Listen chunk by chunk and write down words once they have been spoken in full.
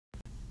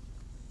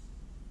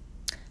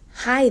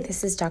Hi,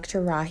 this is Dr.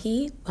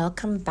 Rahi.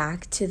 Welcome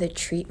back to The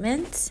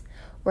Treatment,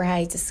 where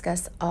I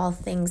discuss all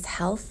things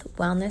health,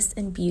 wellness,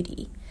 and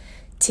beauty.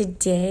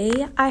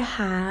 Today, I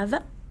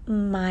have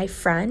my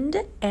friend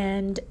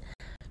and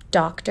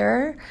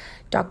Dr.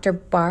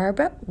 Barb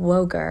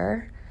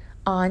Woger,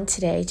 on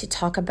today to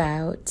talk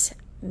about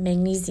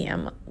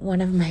magnesium,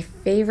 one of my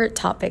favorite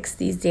topics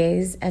these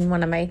days and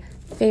one of my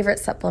favorite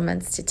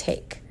supplements to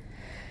take.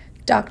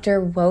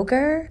 Dr.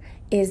 Woger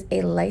is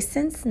a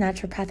licensed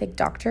naturopathic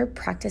doctor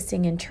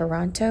practicing in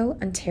Toronto,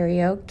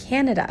 Ontario,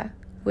 Canada,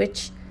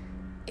 which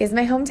is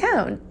my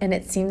hometown. And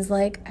it seems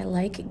like I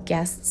like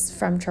guests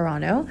from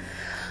Toronto.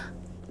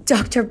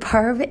 Dr.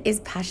 Barb is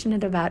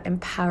passionate about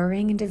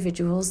empowering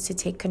individuals to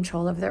take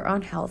control of their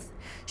own health.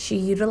 She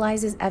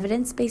utilizes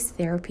evidence-based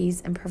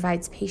therapies and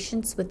provides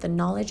patients with the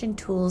knowledge and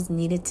tools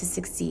needed to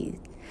succeed.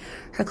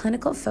 Her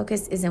clinical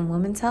focus is in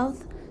women's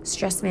health,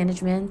 stress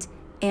management,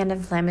 and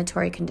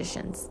inflammatory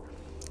conditions.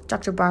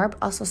 Dr. Barb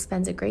also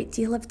spends a great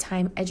deal of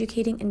time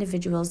educating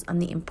individuals on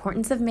the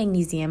importance of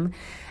magnesium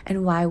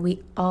and why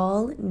we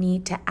all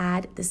need to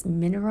add this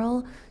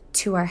mineral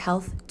to our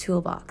health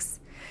toolbox.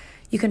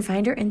 You can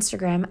find her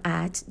Instagram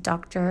at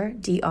Dr.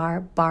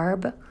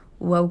 Barb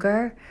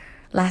Woger.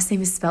 Last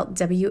name is spelled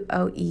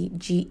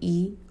Woegerer,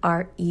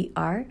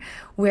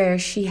 where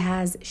she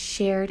has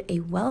shared a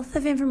wealth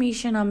of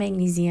information on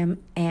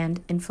magnesium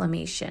and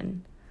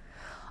inflammation.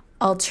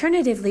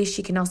 Alternatively,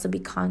 she can also be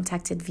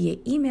contacted via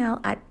email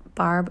at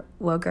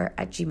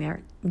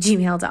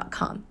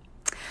barbwoger@gmail.com.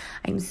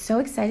 I'm so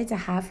excited to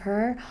have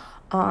her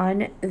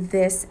on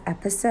this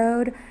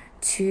episode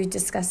to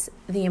discuss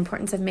the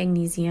importance of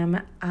magnesium.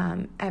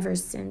 Ever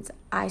since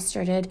I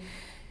started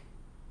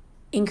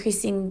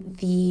increasing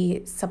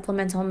the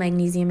supplemental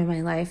magnesium in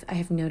my life, I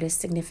have noticed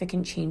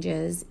significant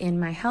changes in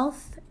my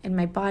health, in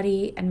my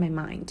body, and my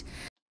mind.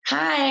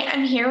 Hi,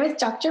 I'm here with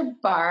Dr.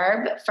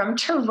 Barb from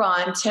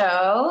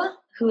Toronto,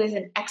 who is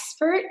an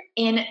expert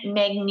in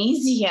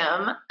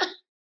magnesium.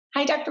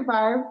 Hi, Dr.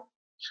 Barb.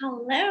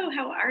 Hello,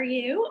 how are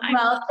you?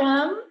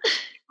 Welcome.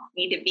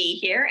 Happy to be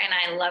here, and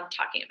I love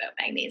talking about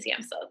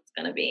magnesium, so it's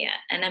going to be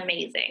an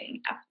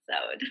amazing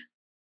episode.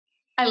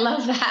 I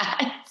love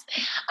that.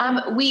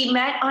 We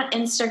met on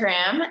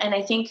Instagram, and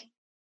I think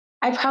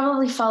I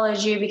probably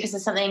followed you because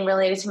of something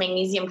related to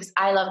magnesium, because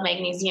I love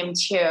magnesium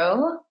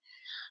too.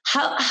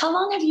 How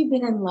long have you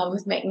been in love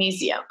with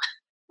magnesium?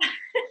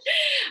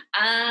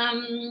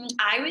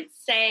 I would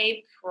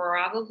say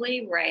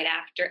probably right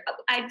after,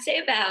 I'd say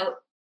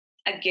about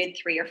a good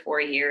 3 or 4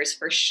 years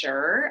for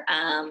sure.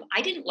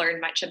 I didn't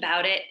learn much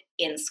about it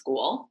in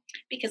school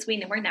because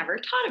we were never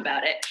taught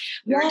about it.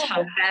 We were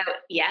taught about,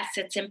 yes,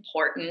 it's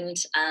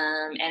important.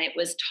 And it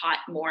was taught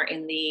more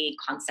in the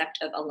concept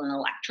of an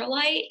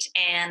electrolyte,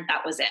 and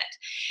that was it.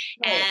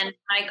 Right. And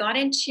I got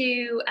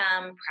into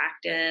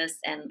practice,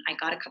 and I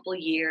got a couple of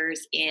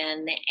years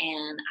in,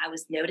 and I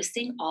was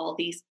noticing all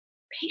these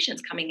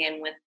patients coming in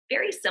with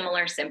very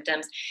similar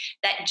symptoms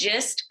that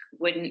just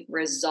wouldn't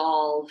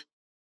resolve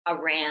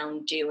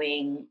around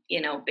doing,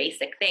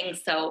 basic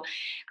things. So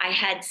I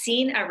had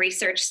seen a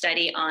research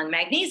study on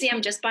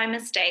magnesium just by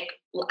mistake,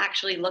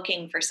 actually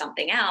looking for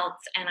something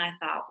else. And I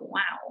thought,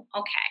 wow,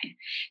 okay.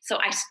 So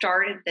I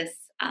started this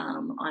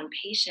on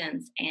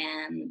patients,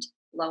 and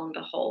lo and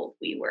behold,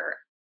 we were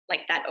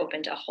like, that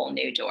opened a whole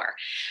new door.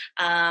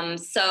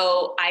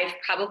 So I've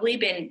probably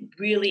been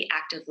really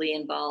actively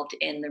involved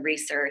in the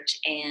research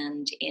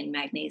and in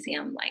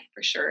magnesium, like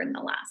for sure in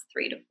the last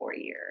 3 to 4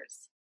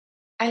 years.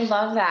 I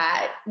love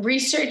that.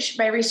 Research,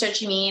 by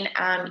research, you mean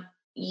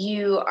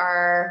you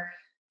are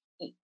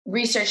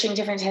researching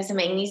different types of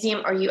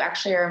magnesium, or you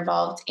actually are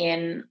involved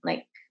in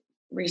like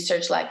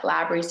research, like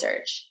lab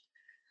research?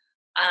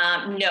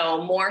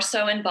 No, more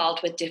so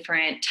involved with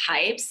different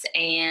types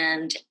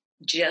and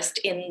just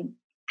in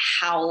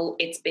how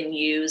it's been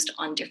used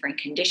on different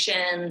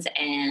conditions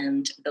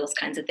and those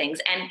kinds of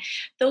things. And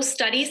those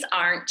studies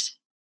aren't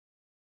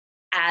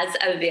as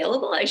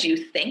available as you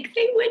think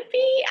they would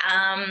be.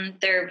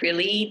 They're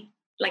really,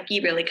 like,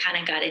 you really kind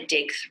of got to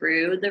dig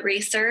through the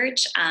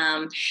research.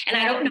 And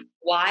I don't know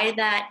why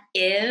that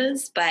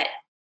is, but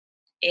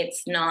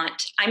it's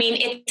not,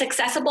 it's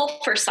accessible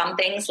for some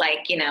things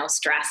like,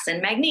 stress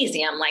and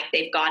magnesium, like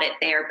they've got it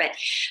there. But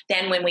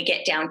then when we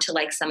get down to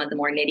like some of the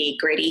more nitty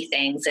gritty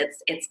things,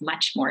 it's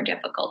much more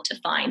difficult to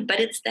find, but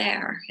it's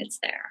there. It's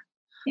there.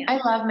 Yeah. I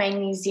love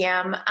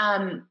magnesium.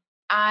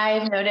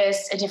 I've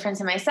noticed a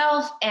difference in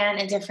myself and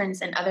a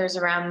difference in others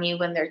around me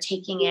when they're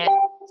taking it.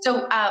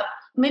 So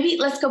maybe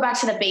let's go back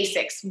to the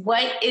basics.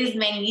 What is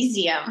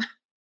magnesium?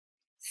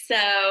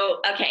 So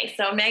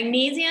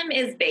magnesium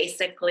is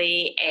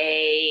basically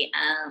a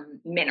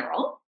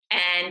mineral,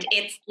 and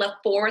it's the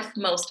 4th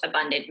most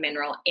abundant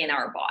mineral in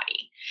our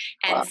body.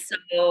 And wow.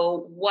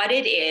 So what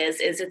it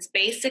is it's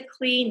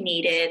basically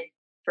needed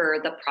for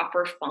the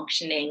proper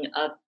functioning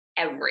of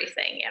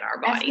everything in our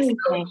body.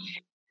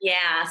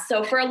 Yeah.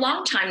 So for a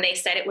long time, they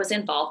said it was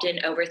involved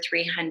in over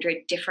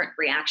 300 different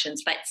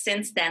reactions. But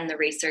since then, the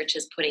research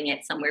is putting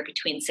it somewhere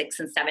between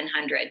 600 and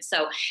 700.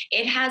 So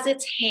it has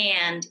its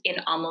hand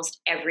in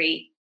almost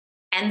every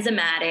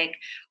enzymatic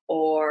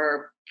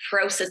or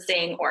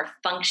processing or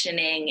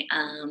functioning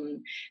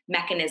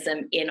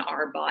mechanism in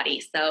our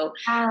body. So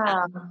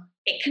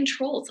it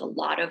controls a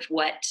lot of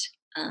what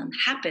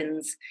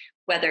happens,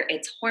 whether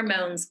it's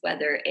hormones,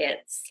 whether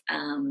it's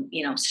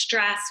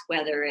stress,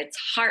 whether it's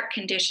heart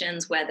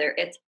conditions, whether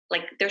it's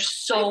like there's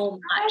so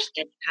much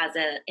that has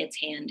its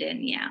hand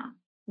in. Yeah.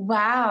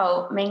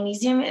 Wow,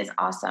 magnesium is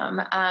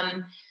awesome.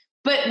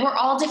 But we're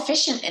all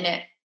deficient in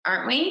it,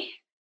 aren't we?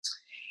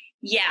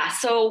 Yeah.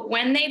 So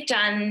when they've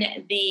done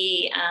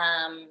the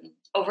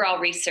overall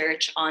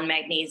research on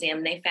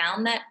magnesium, they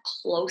found that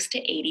close to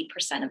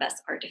 80% of us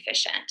are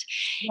deficient.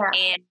 Yeah.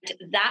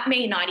 And that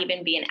may not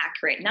even be an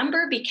accurate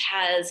number,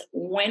 because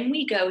when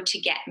we go to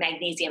get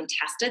magnesium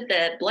tested,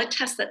 the blood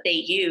test that they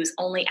use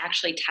only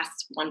actually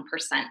tests 1%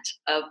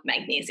 of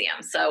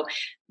magnesium. So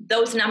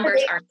those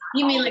numbers are.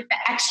 You mean like the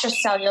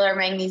extracellular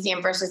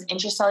magnesium versus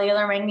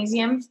intracellular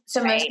magnesium?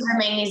 So most of the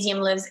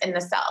magnesium lives in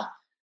the cell.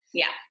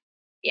 Yeah.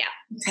 Yeah.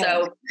 Okay.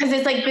 So because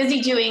it's like busy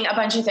doing a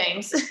bunch of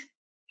things.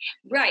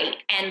 Right.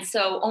 And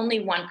so only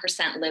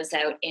 1% lives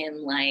out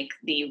in like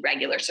the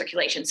regular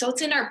circulation. So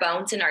it's in our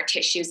bones, in our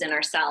tissues, in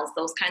our cells,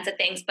 those kinds of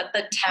things. But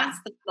the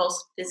test that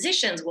most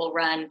physicians will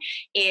run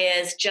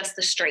is just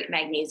the straight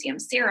magnesium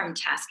serum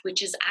test,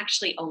 which is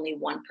actually only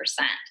 1%.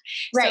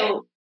 Right.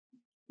 So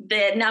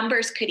the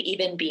numbers could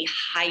even be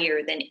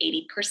higher than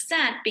 80%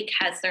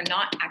 because they're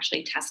not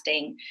actually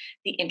testing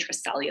the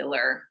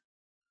intracellular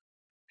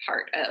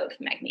part of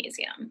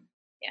magnesium.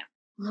 Yeah.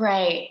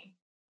 Right.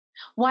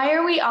 Why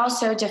are we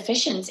also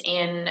deficient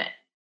in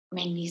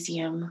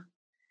magnesium?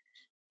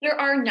 There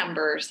are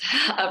numbers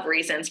of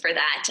reasons for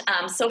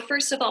that. So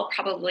first of all,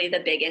 probably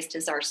the biggest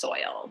is our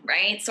soil,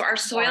 right? So our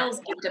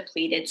soils get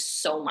depleted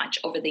so much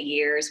over the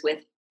years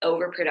with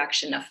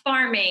overproduction of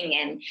farming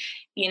and,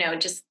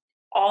 just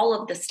all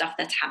of the stuff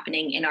that's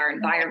happening in our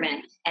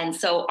environment. And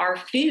so our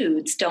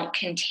foods don't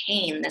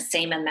contain the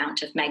same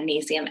amount of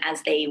magnesium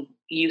as they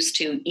used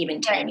to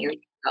even 10 years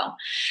ago.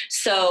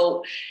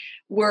 So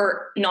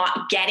we're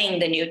not getting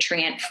the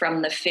nutrient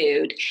from the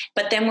food,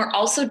 but then we're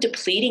also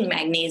depleting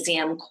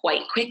magnesium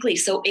quite quickly.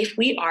 So if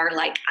we are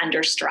like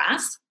under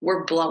stress,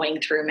 we're blowing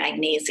through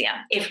magnesium.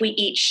 If we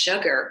eat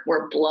sugar,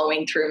 we're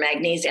blowing through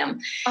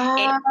magnesium.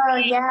 Yeah,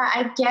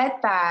 I get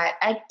that.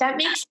 That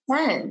makes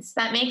sense.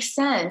 That makes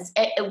sense.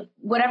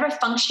 Whatever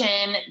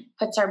function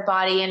puts our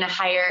body in a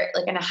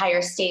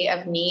higher state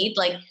of need,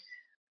 like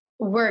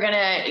we're going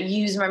to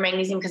use more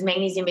magnesium because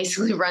magnesium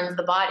basically runs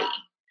the body.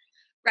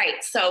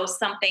 Right. So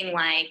something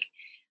like,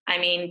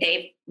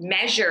 they've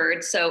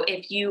measured. So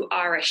if you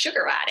are a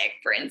sugar addict,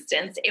 for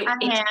instance, it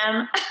takes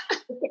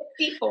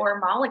 64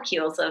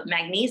 molecules of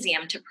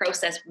magnesium to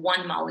process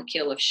 1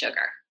 molecule of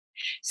sugar.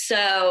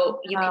 So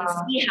you can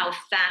see how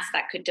fast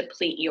that could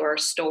deplete your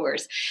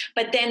stores.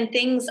 But then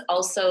things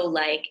also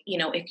like,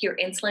 if you're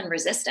insulin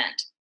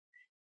resistant,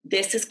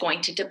 this is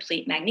going to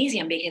deplete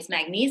magnesium because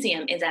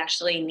magnesium is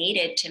actually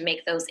needed to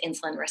make those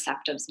insulin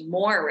receptors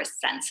more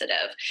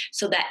sensitive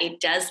so that it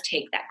does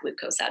take that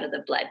glucose out of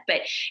the blood.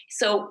 But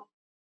so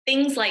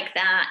things like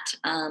that,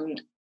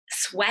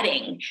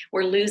 sweating,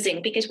 we're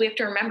losing because we have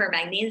to remember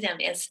magnesium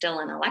is still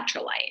an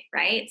electrolyte,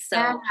 right?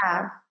 So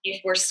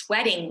if we're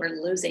sweating, we're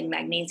losing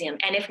magnesium.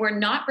 And if we're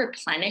not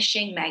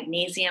replenishing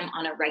magnesium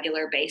on a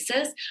regular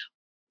basis,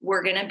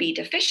 we're going to be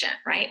deficient,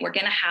 right? We're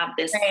going to have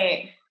this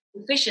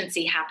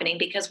deficiency happening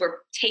because we're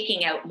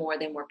taking out more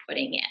than we're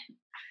putting in.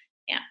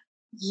 Yeah.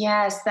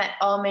 Yes, that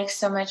all makes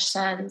so much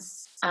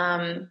sense.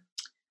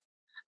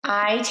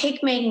 I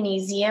take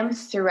magnesium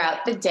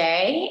throughout the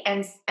day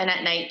and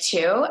at night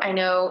too. I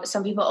know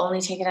some people only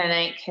take it at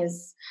night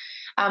because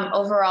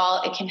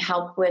overall it can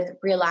help with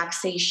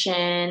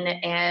relaxation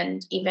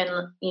and even,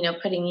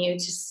 putting you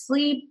to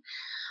sleep.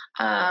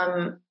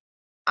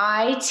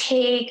 I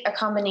take a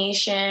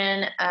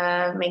combination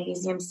of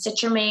magnesium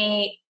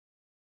citramate,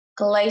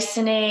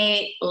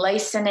 glycinate,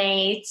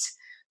 lysine.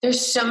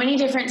 There's so many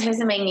different types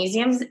of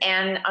magnesiums.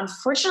 And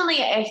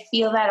unfortunately, I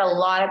feel that a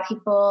lot of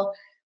people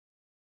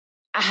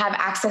have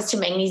access to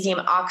magnesium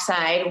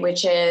oxide,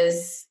 which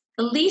is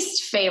the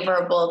least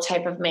favorable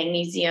type of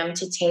magnesium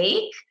to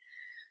take.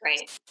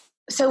 Right.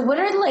 So what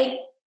are like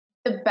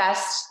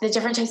the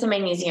different types of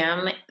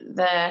magnesium,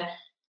 the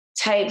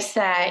types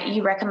that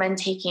you recommend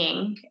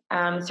taking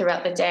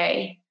throughout the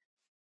day?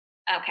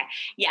 Okay.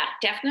 Yeah,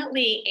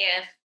 definitely.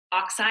 If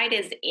oxide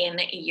is in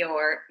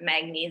your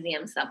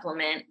magnesium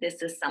supplement,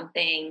 this is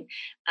something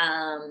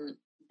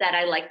that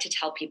I like to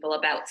tell people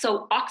about.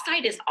 So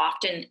oxide is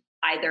often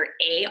either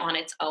A on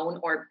its own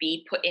or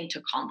B put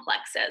into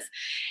complexes.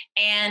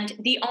 And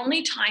the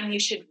only time you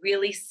should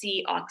really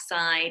see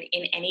oxide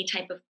in any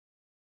type of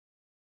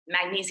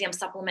magnesium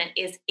supplement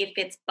is if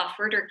it's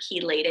buffered or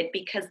chelated,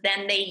 because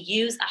then they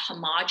use a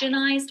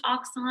homogenized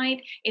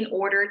oxide in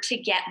order to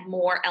get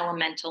more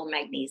elemental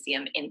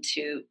magnesium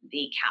into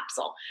the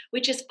capsule,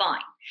 which is fine.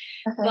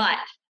 Okay. But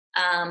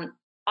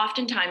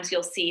oftentimes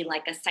you'll see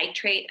like a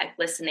citrate, a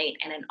glycinate,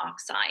 and an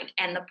oxide.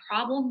 And the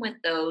problem with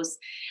those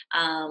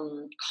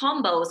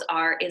combos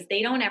is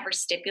they don't ever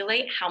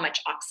stipulate how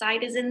much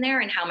oxide is in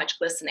there and how much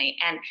glycinate.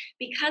 And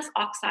because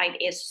oxide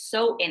is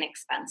so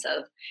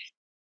inexpensive,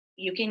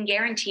 you can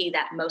guarantee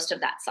that most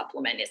of that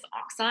supplement is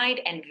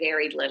oxide and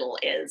very little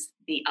is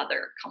the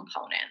other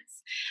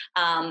components.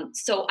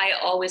 So I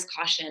always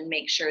caution,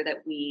 make sure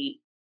that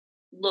we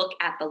look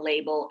at the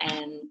label,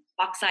 and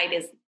oxide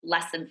is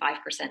less than 5%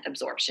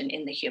 absorption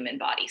in the human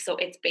body. So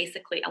it's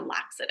basically a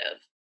laxative.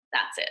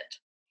 That's it.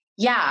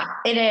 Yeah,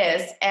 it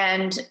is.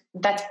 And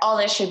that's all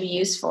it should be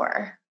used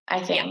for,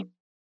 I think.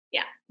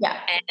 Yeah. Yeah.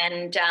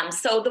 And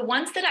so the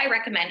ones that I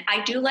recommend,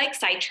 I do like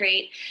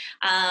citrate,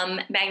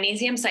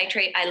 magnesium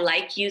citrate. I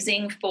like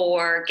using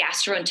for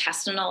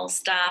gastrointestinal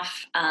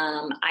stuff.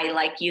 I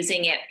like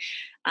using it.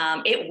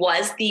 It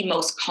was the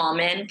most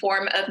common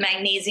form of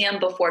magnesium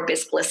before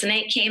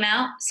bisglycinate came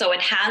out. So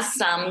it has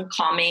some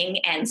calming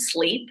and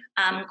sleep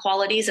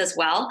qualities as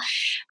well.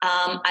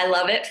 I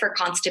love it for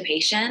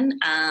constipation,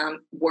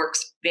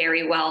 works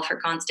very well for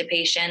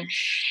constipation.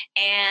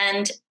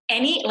 And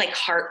any like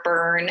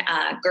heartburn,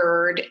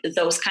 GERD,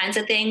 those kinds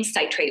of things,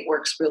 citrate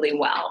works really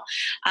well.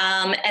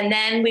 And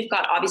then we've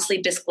got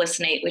obviously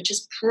bisglycinate, which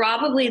is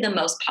probably the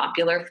most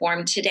popular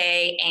form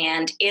today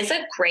and is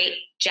a great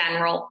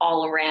general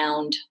all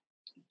around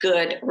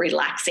good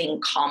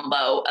relaxing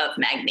combo of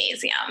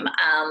magnesium.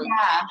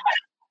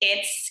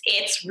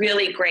 It's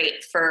really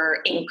great for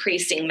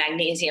increasing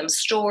magnesium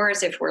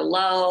stores if we're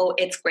low.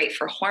 It's great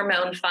for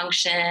hormone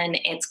function.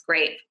 It's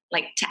great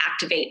like to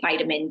activate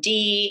vitamin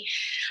D,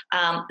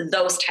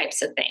 those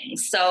types of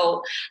things.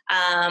 So,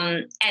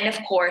 and of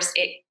course,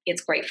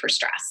 it's great for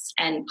stress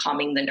and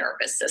calming the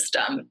nervous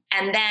system.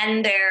 And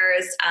then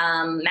there's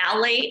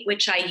malate,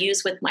 which I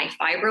use with my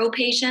fibro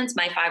patients,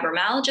 my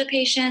fibromyalgia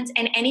patients,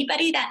 and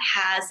anybody that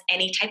has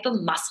any type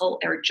of muscle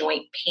or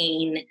joint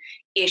pain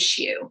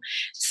issue.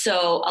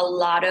 So a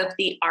lot of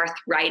the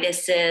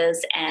arthritises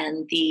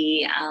and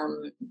the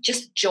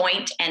just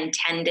joint and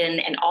tendon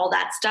and all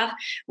that stuff,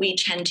 we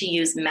tend to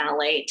use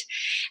malate.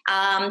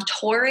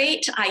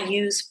 Taurate I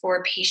use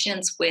for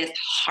patients with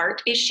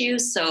heart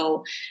issues,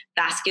 so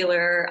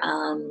vascular,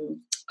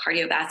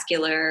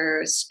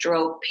 cardiovascular,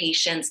 stroke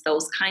patients,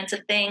 those kinds of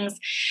things.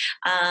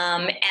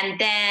 And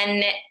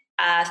then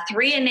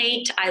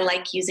threonate I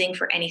like using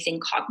for anything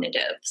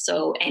cognitive.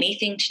 So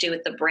anything to do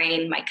with the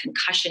brain, my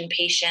concussion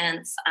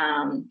patients,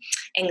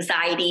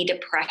 anxiety,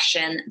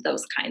 depression,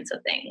 those kinds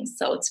of things.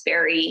 So it's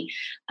very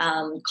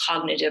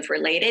cognitive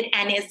related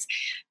and it's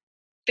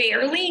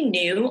fairly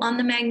new on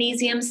the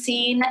magnesium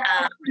scene.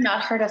 I've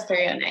not heard of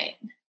threonate.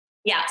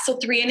 Yeah, so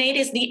threonate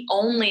is the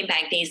only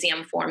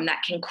magnesium form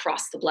that can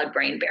cross the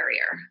blood-brain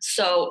barrier.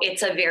 So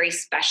it's a very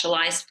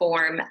specialized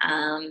form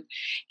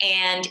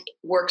and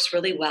works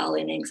really well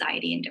in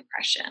anxiety and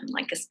depression,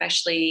 like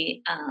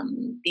especially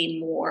the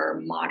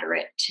more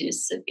moderate to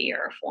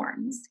severe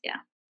forms. Yeah.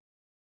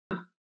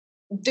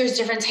 There's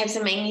different types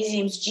of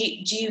magnesiums.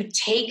 Do you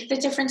take the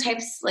different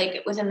types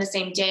like within the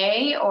same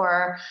day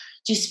or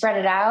do you spread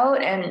it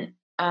out? And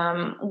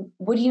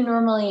what do you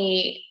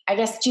normally, I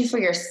guess, do for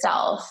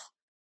yourself?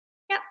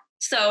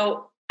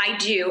 So I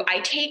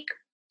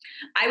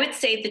would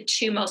say the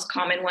two most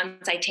common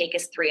ones I take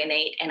is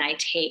threonate and I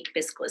take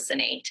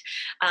bisglycinate.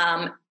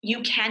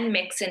 You can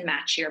mix and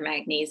match your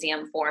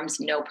magnesium forms,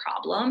 no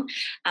problem.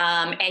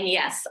 And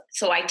yes,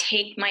 so I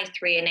take my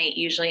threonate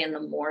usually in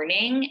the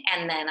morning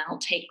and then I'll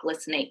take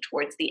glycinate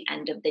towards the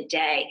end of the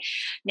day.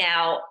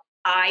 Now,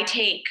 I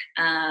take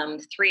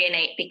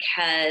threonate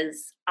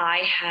because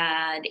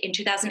in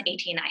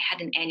 2018, I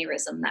had an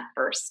aneurysm that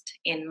burst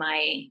in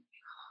my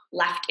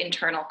left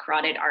internal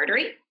carotid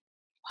artery.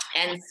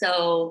 And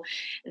so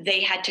they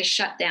had to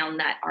shut down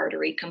that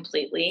artery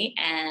completely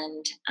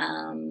and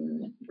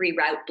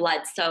reroute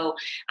blood. So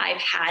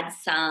I've had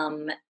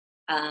some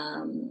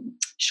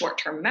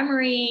short-term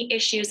memory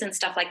issues and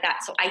stuff like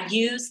that. So I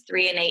use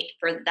threonate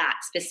for that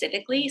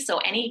specifically. So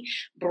any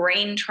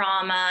brain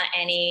trauma,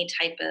 any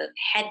type of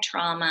head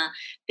trauma,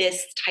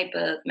 this type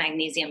of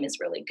magnesium is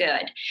really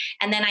good.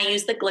 And then I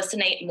use the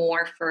glycinate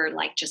more for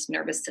like just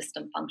nervous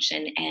system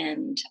function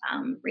and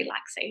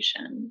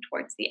relaxation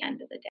towards the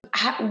end of the day.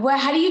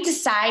 How do you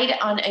decide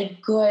on a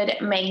good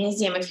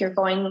magnesium if you're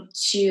going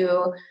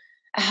to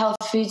a health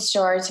food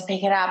store to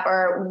pick it up?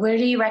 Or where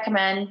do you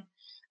recommend,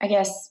 I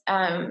guess,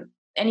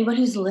 anyone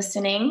who's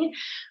listening,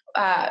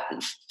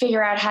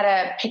 figure out how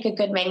to pick a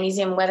good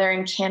magnesium, whether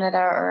in Canada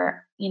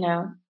or,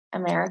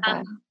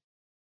 America?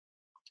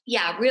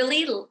 Yeah,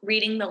 really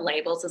reading the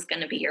labels is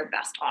going to be your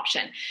best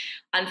option.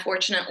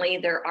 Unfortunately,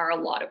 there are a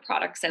lot of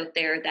products out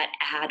there that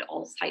add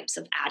all types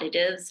of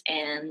additives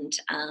and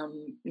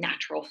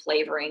natural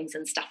flavorings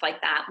and stuff like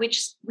that,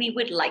 which we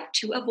would like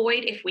to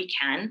avoid if we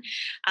can.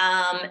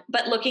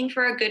 But looking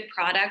for a good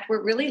product,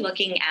 we're really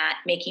looking at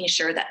making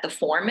sure that the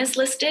form is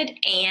listed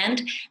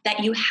and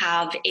that you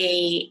have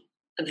a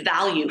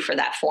value for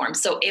that form.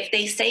 So if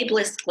they say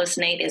Bliss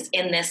glycinate is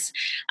in this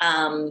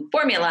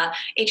formula,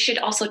 it should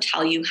also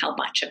tell you how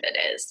much of it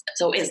is.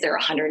 So is there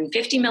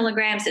 150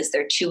 milligrams? Is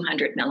there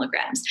 200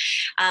 milligrams?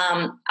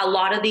 A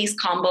lot of these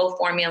combo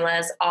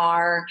formulas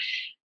are,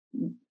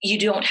 you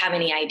don't have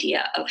any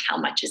idea of how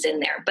much is in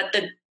there, but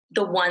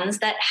the ones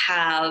that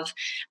have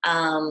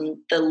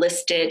the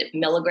listed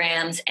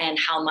milligrams and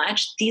how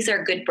much, these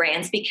are good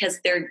brands because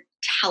they're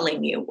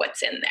telling you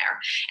what's in there,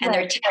 and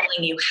they're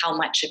telling you how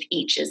much of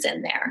each is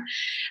in there.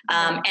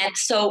 And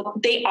so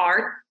they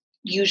are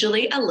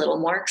usually a little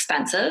more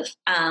expensive.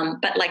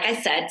 But like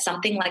I said,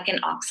 something like an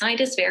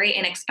oxide is very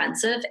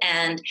inexpensive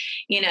and,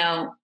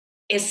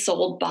 is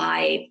sold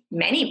by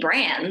many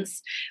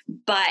brands,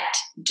 but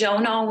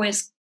don't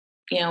always,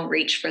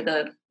 reach for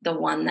the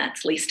one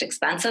that's least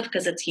expensive,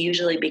 because it's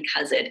usually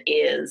because it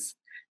is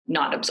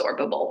not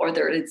absorbable or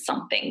there is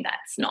something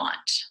that's not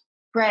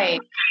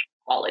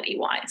quality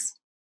wise.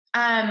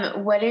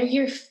 What are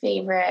your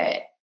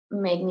favorite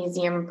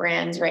magnesium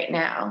brands right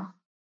now?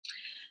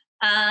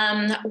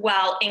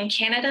 Well, in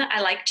Canada,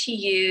 I like to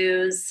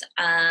use,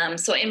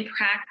 so in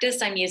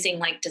practice, I'm using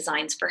like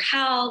Designs for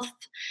Health.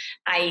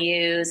 I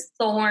use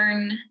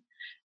Thorne.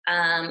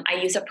 I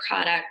use a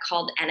product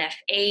called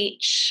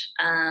NFH.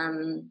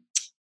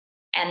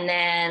 And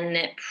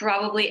then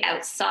probably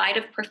outside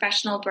of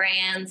professional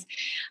brands,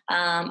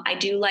 I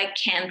do like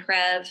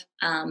CanPrev.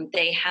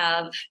 They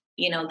have,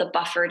 the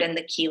buffered and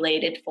the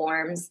chelated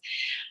forms.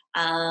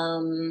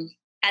 And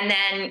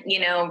then,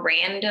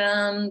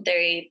 random,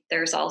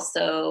 there's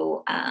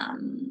also,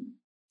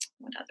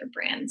 what other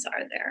brands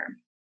are there?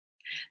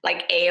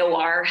 Like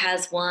AOR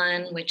has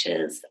one, which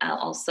is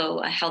also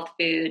a health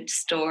food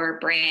store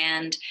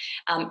brand.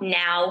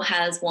 Now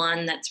has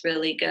one that's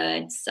really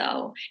good.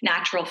 So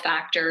Natural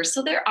Factors.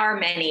 So there are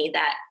many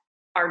that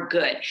are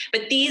good.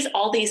 But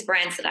all these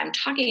brands that I'm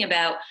talking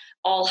about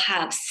all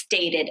have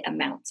stated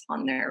amounts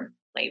on their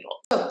label.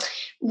 So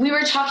we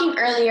were talking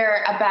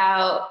earlier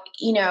about,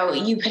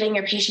 you putting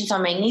your patients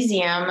on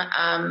magnesium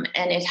and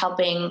it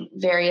helping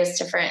various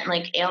different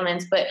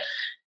ailments, but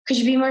could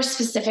you be more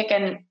specific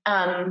and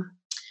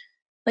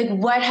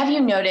what have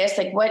you noticed?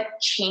 What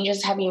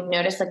changes have you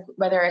noticed?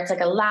 Whether it's a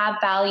lab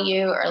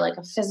value or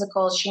a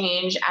physical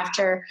change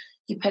after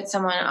you put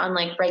someone on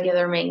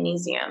regular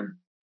magnesium?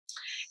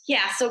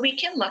 Yeah, so we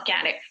can look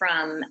at it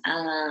from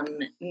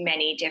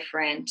many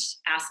different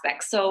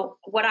aspects. So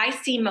what I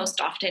see most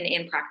often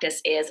in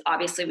practice is,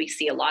 obviously we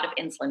see a lot of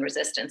insulin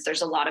resistance.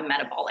 There's a lot of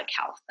metabolic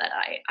health that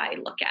I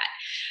look at.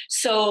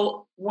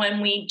 So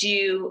when we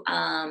do,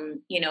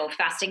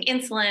 fasting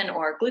insulin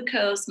or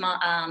glucose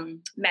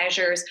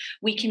measures,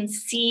 we can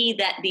see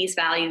that these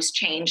values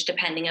change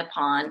depending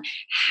upon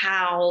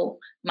how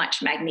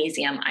much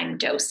magnesium I'm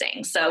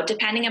dosing. So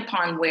depending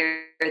upon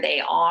where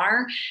they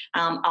are,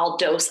 I'll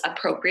dose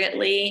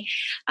appropriately.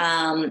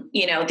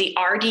 The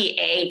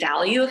RDA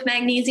value of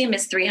magnesium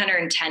is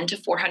 310 to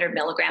 400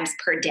 milligrams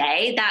per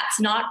day. That's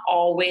not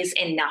always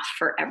enough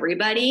for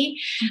everybody.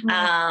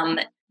 Mm-hmm.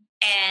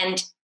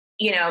 And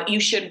you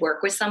should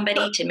work with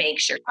somebody to make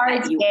sure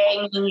that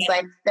RDA means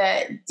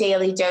the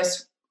daily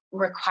dose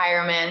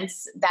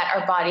requirements that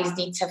our bodies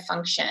need to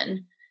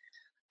function.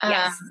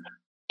 Yes.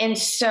 And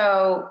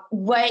so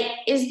what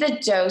is the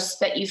dose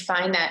that you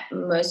find that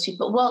most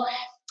people, well,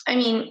 I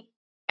mean,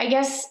 I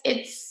guess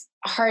it's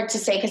hard to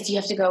say because you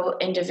have to go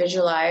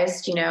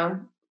individualized,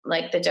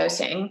 the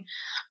dosing.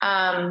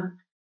 And,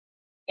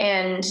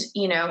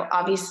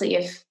 obviously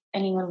if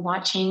anyone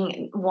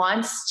watching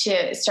wants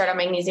to start on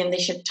magnesium, they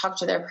should talk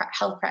to their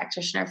health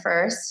practitioner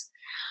first.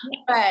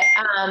 But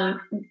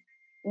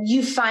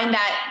you find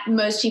that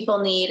most people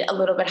need a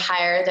little bit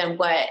higher than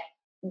what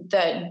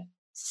the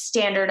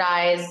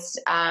standardized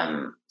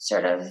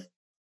sort of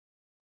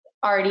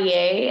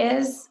RDA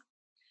is?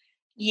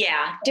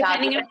 Yeah,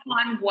 depending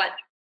upon what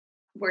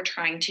we're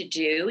trying to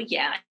do.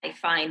 Yeah, I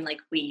find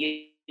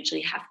we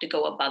usually have to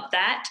go above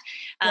that.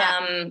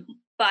 Yeah.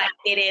 But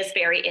it is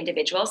very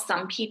individual.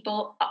 Some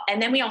people,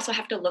 and then we also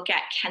have to look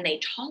at, can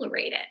they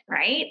tolerate it,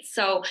 right?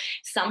 So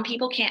some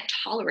people can't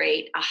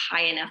tolerate a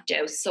high enough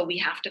dose. So we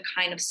have to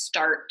kind of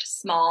start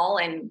small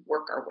and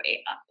work our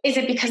way up. Is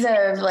it because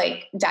of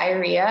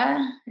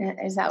diarrhea?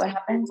 Is that what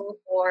happens?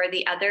 Or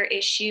the other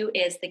issue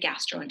is the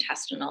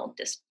gastrointestinal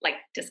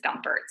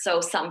discomfort.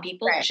 So some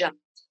people just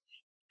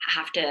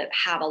have to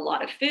have a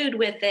lot of food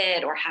with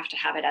it or have to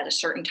have it at a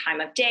certain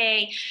time of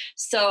day.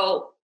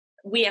 So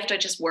we have to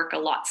just work a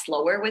lot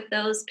slower with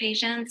those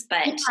patients.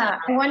 But I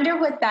wonder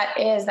what that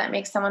is that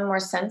makes someone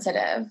more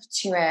sensitive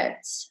to it.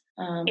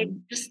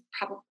 It's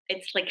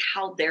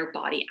how their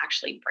body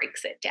actually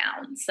breaks it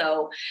down.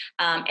 So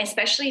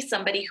especially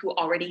somebody who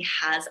already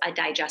has a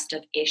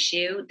digestive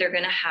issue, they're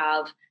going to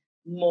have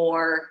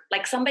more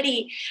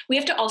we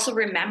have to also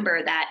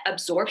remember that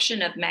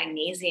absorption of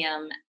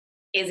magnesium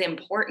is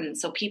important.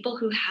 So people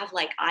who have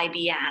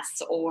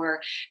IBS or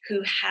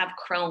who have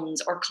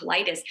Crohn's or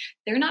colitis,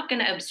 they're not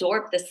going to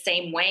absorb the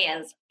same way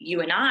as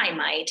you and I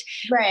might.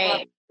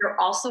 Right. you're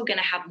also going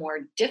to have more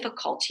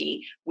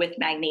difficulty with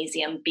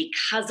magnesium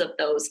because of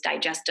those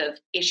digestive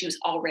issues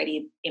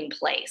already in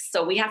place.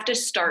 So we have to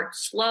start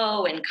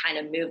slow and kind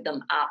of move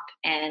them up.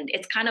 And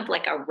it's kind of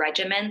like a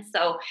regimen.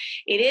 So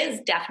it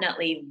is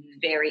definitely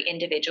very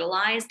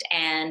individualized.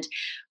 And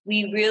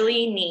we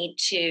really need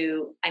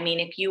to, I mean,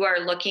 if you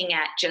are looking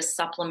at just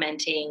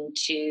supplementing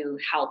to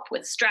help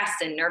with stress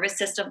and nervous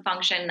system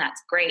function,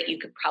 that's great. You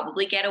could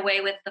probably get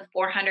away with the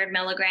 400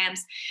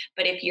 milligrams.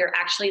 But if you're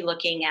actually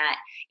looking at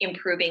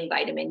improving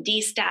vitamin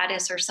D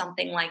status or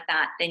something like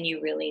that, then you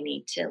really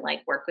need to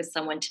like work with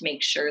someone to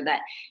make sure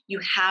that you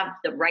have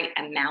the right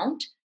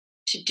amount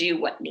to do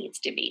what needs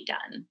to be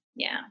done.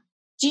 Yeah.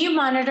 Do you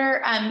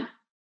monitor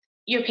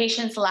your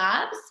patients'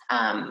 labs?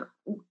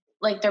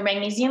 Like their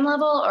magnesium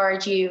level, or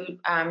do you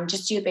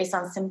just do it based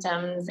on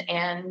symptoms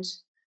and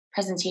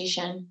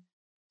presentation?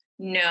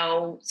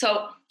 No.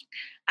 So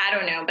I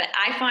don't know, but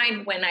I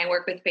find when I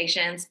work with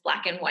patients,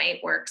 black and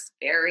white works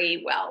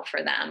very well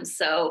for them.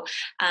 So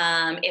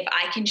if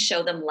I can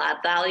show them lab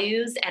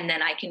values and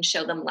then I can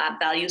show them lab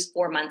values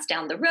 4 months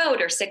down the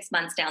road or 6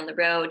 months down the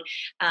road,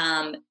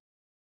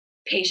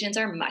 patients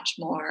are much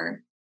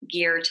more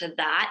geared to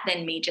that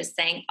than me just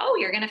saying, oh,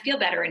 you're going to feel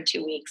better in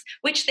 2 weeks,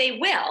 which they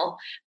will,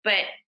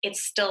 but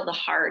it's still the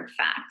hard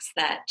facts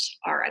that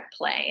are at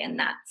play. And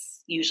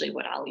that's usually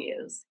what I'll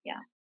use.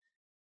 Yeah.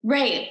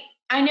 Right.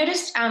 I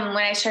noticed when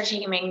I started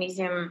taking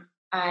magnesium,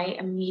 I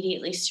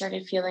immediately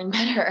started feeling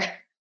better.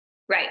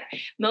 Right.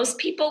 Most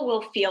people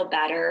will feel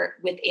better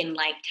within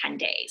like 10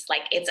 days.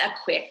 Like it's a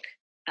quick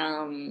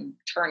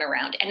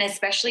turnaround. And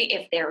especially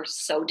if they're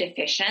so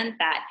deficient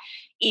that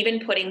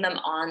even putting them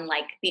on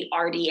like the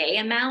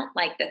RDA amount,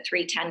 like the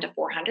 310 to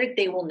 400,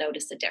 they will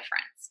notice a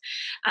difference.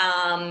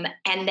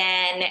 And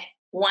then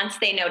once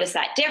they notice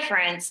that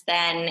difference,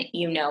 then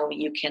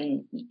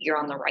you're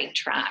on the right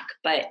track.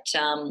 But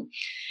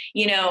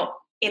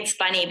it's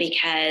funny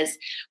because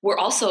we're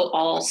also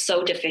all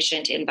so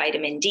deficient in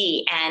vitamin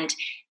D. And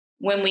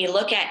when we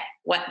look at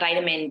what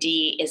vitamin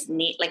D is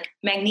like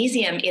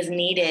magnesium is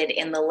needed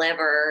in the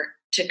liver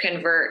to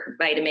convert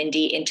vitamin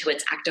D into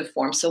its active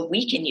form so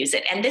we can use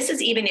it. And this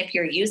is even if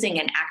you're using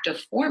an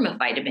active form of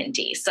vitamin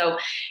D. So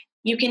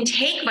you can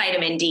take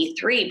vitamin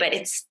D3, but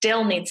it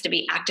still needs to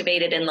be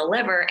activated in the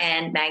liver,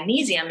 and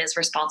magnesium is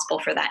responsible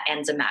for that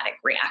enzymatic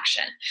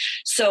reaction.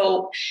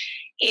 So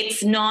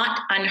it's not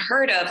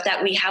unheard of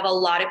that we have a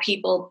lot of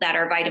people that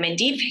are vitamin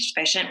D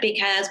deficient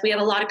because we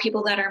have a lot of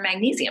people that are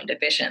magnesium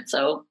deficient.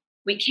 So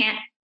we can't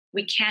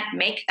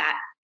make that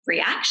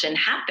reaction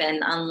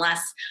happen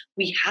unless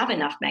we have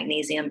enough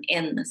magnesium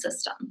in the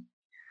system.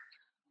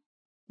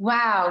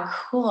 Wow,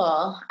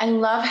 cool. I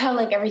love how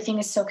like everything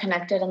is so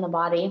connected in the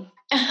body.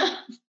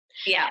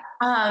 Yeah.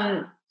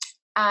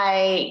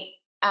 I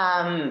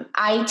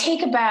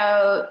take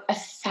about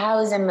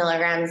 1,000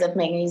 milligrams of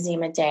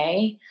magnesium a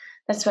day.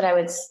 That's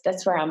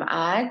where I'm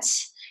at.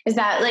 Is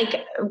that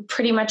like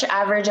pretty much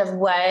average of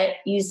what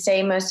you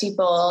say most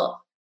people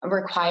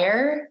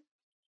require?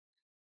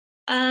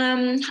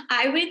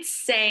 I would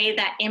say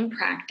that in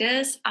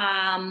practice,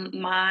 about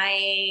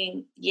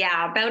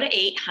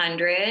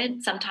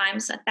 800,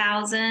 sometimes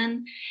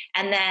 1,000.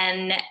 And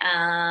then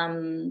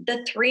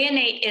the 3 and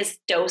 8 is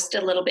dosed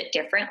a little bit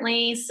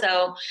differently.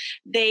 So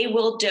they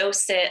will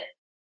dose it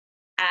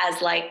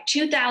as like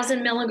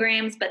 2,000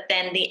 milligrams, but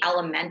then the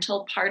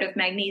elemental part of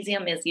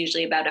magnesium is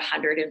usually about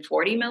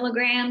 140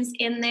 milligrams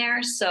in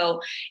there.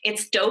 So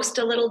it's dosed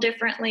a little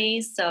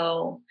differently.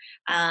 So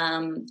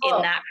in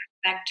that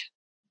respect,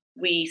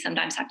 we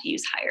sometimes have to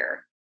use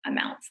higher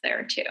amounts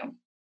there too.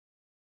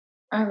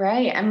 All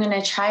right. I'm going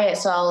to try it.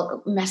 So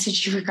I'll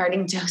message you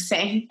regarding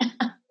dosing.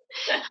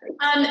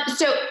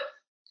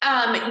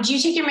 Do you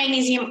take your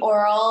magnesium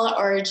oral,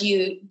 or do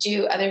you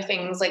do other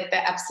things like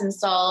the Epsom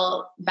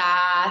salt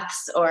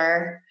baths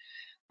or?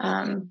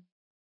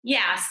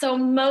 Yeah, so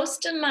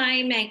most of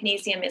my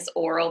magnesium is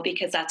oral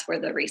because that's where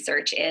the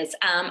research is.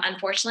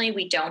 Unfortunately,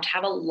 we don't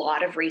have a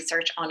lot of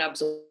research on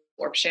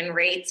absorption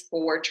rates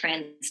for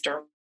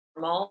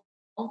transdermal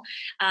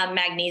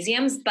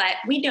magnesiums, but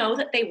we know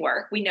that they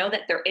work. We know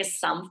that there is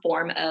some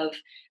form of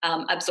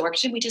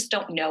absorption. We just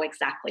don't know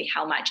exactly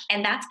how much.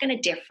 And that's going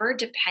to differ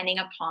depending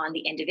upon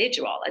the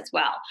individual as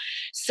well.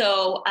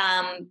 So,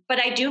 but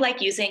I do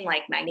like using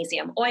like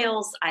magnesium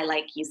oils. I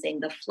like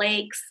using the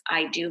flakes.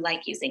 I do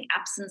like using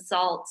Epsom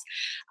salts.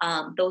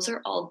 Those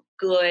are all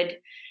good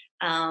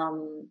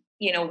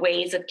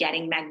ways of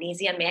getting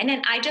magnesium in.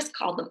 And I just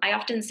call them, I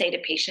often say to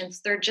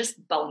patients, they're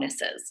just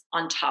bonuses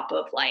on top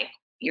of like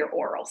your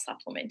oral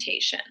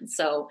supplementation.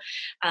 So,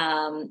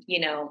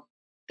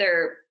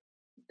 there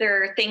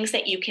are things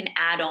that you can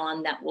add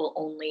on that will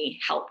only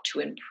help to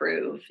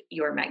improve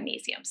your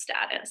magnesium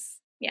status.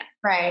 Yeah.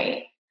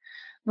 Right.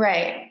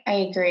 I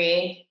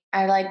agree.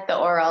 I like the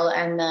oral.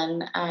 And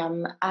then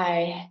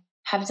I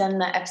have done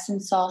the Epsom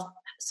salt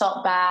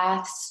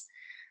baths.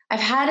 I've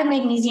had a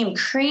magnesium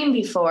cream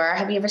before.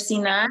 Have you ever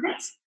seen that?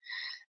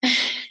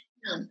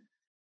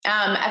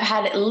 I've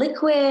had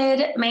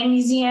liquid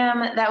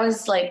magnesium. That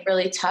was like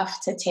really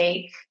tough to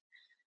take.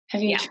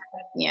 Have you tried?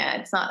 Yeah,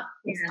 it's not,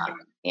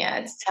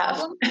 it's tough.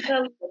 Problem with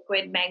the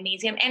liquid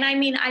magnesium, and I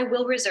mean, I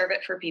will reserve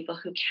it for people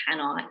who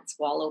cannot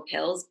swallow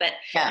pills, but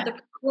Yeah. the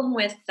problem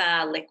with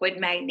liquid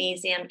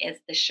magnesium is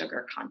the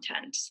sugar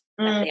content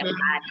that they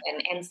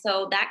add. And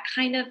so that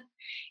kind of,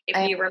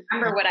 if you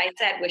remember what I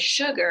said with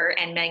sugar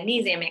and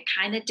magnesium, it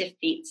kind of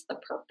defeats the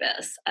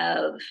purpose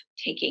of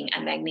taking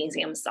a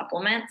magnesium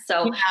supplement.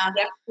 So you have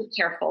to be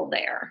careful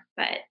there,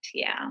 but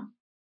yeah.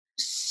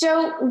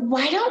 So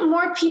why don't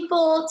more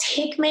people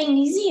take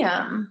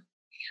magnesium?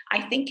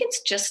 I think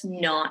it's just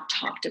not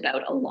talked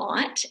about a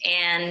lot,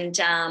 and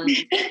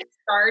it's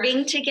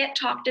starting to get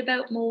talked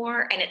about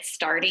more, and it's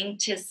starting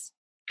to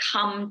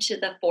come to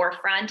the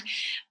forefront.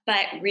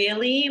 But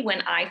really,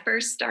 when I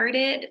first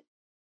started,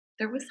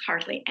 there was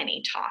hardly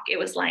any talk. It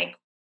was like,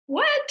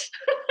 what?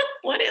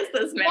 What is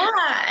this? Yeah,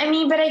 I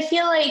mean, but I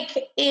feel like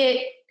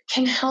it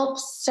can help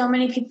so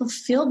many people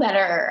feel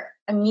better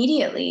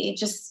immediately.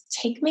 Just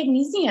take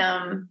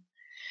magnesium.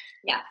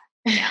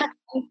 Yeah.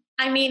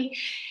 I mean,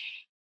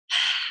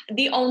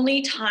 the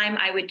only time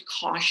I would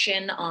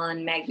caution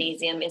on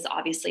magnesium is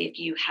obviously if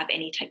you have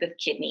any type of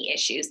kidney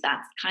issues.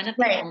 That's kind of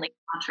the only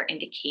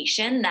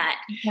contraindication that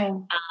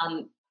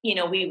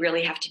we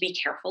really have to be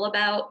careful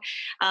about.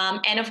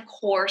 And of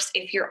course,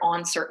 if you're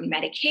on certain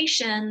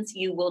medications,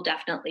 you will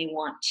definitely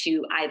want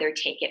to either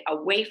take it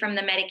away from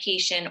the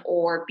medication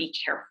or be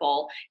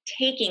careful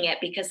taking it,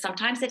 because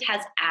sometimes it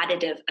has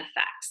additive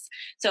effects.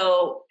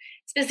 So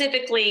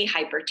specifically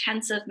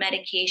hypertensive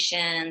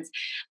medications,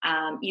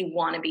 you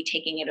want to be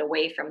taking it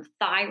away from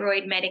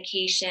thyroid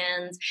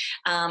medications,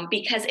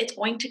 because it's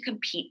going to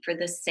compete for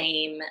the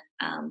same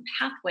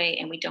pathway,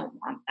 and we don't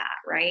want that,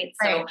 right?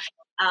 So,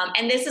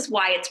 and this is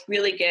why it's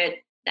really good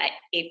that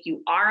if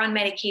you are on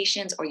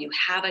medications or you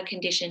have a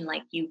condition,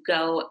 like, you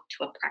go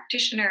to a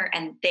practitioner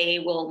and they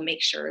will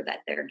make sure that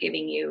they're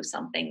giving you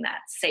something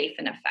that's safe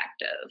and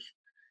effective.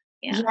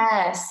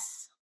 Yeah.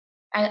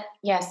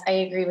 Yes, I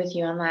agree with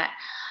you on that.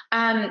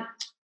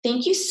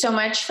 Thank you so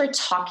much for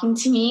talking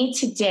to me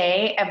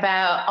today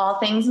about all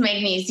things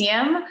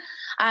magnesium.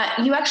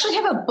 You actually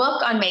have a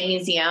book on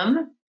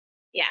magnesium.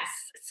 Yes.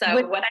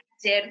 So what I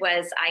did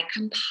was I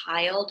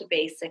compiled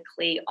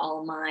basically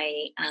all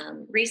my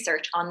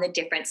research on the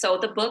different. So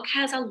the book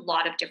has a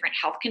lot of different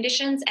health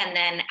conditions, and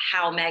then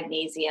how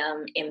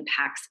magnesium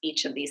impacts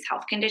each of these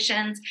health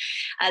conditions,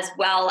 as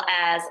well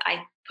as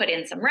I put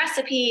in some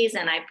recipes,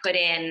 and I put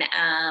in,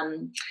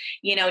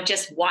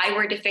 just why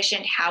we're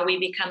deficient, how we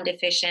become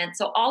deficient.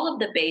 So all of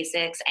the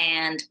basics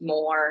and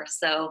more.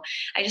 So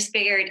I just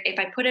figured if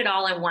I put it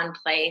all in one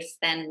place,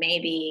 then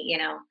maybe,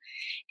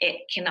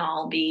 it can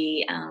all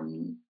be,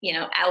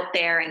 out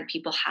there, and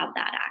people have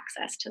that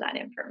access to that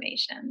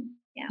information.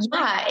 Yeah,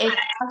 it's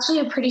actually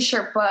a pretty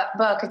short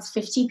book. It's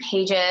 50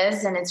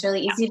 pages, and it's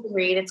really easy to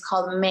read. It's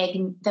called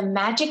The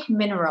Magic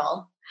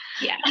Mineral.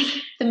 Yeah.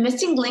 The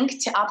missing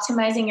link to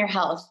optimizing your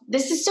health.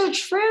 This is so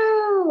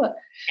true.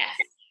 Yes.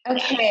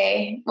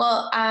 Okay.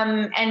 Well,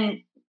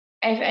 and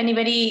if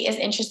anybody is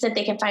interested,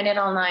 they can find it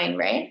online,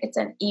 right? It's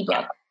an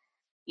ebook.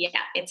 Yeah,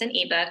 it's an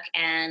ebook,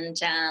 and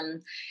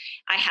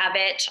I have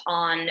it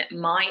on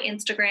my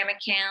Instagram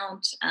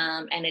account,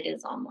 and it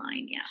is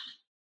online.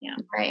 Yeah.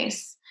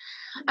 Nice.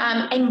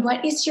 And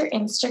what is your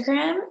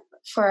Instagram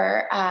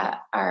for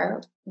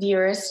our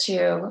viewers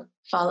to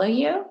follow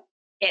you?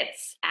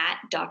 It's at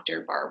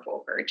Dr. Barb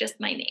Woger, just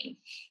my name.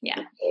 Yeah.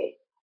 Okay.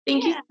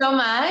 Thank you so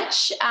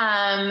much.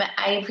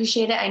 I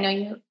appreciate it. I know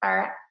you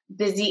are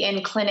busy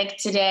in clinic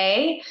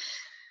today.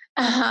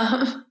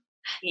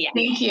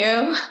 Thank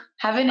you.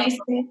 Have a nice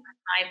day.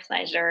 My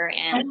pleasure.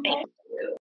 And thank you